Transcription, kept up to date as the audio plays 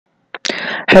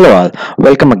Hello all,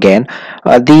 welcome again.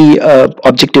 The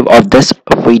objective of this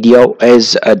video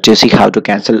is to see how to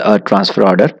cancel a transfer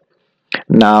order.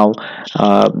 Now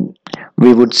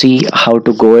we would see how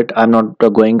to go it. I'm not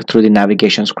going through the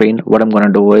navigation screen. What I'm going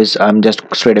to do is I'm just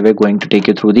straight away going to take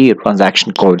you through the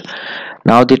transaction code.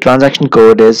 Now the transaction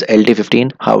code is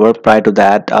LT15. However, prior to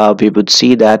that, we would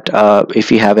see that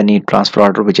if you have any transfer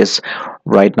order which is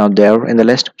right now there in the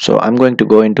list. So I'm going to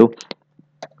go into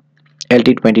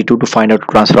LT22 to find out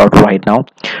transfer order right now.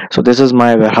 So this is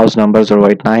my warehouse number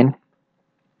 089.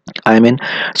 I'm in.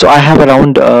 So I have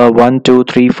around 1 2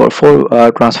 3 4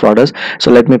 4 transfer orders. So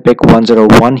let me pick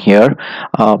 101 here.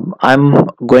 I'm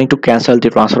going to cancel the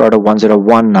transfer order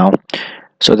 101 now.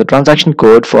 So the transaction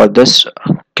code for this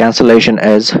cancellation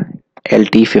is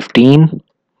LT15.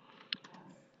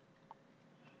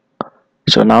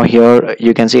 So now here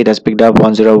you can see it has picked up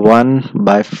 101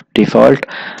 by default.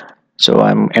 So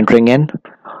I'm entering in.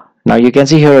 Now you can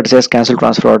see here it says cancel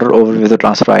transfer order overview the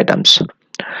transfer items.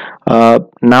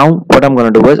 Now what I'm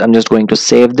going to do is I'm just going to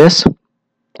save this,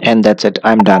 and that's it.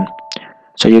 I'm done.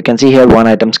 So you can see here one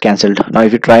item's cancelled. Now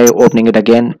if you try opening it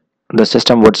again, the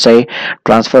system would say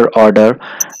transfer order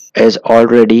is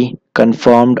already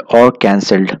confirmed or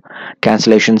cancelled,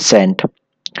 cancellation sent.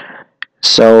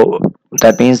 So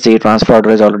that means the transfer order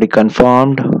is already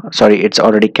confirmed, sorry, it's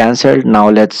already cancelled. Now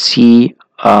let's see.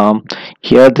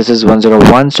 Here this is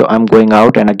 101, so I'm going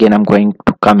out and again I'm going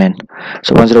to come in.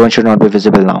 So 101 should not be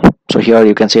visible now. So here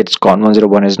you can see it's gone.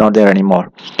 101 is not there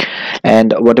anymore,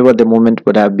 and whatever the movement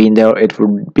would have been there, it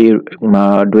would be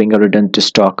doing a return to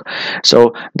stock.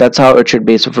 So that's how it should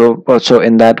be. So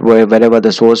in that way, wherever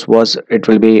the source was, it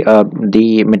will be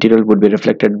the material would be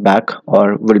reflected back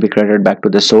or will be credited back to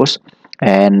the source,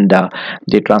 and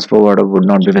the transfer order would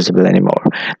not be visible anymore.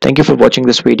 Thank you for watching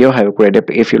this video. Have a great day.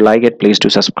 If you like it, please do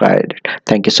subscribe.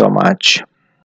 Thank you so much.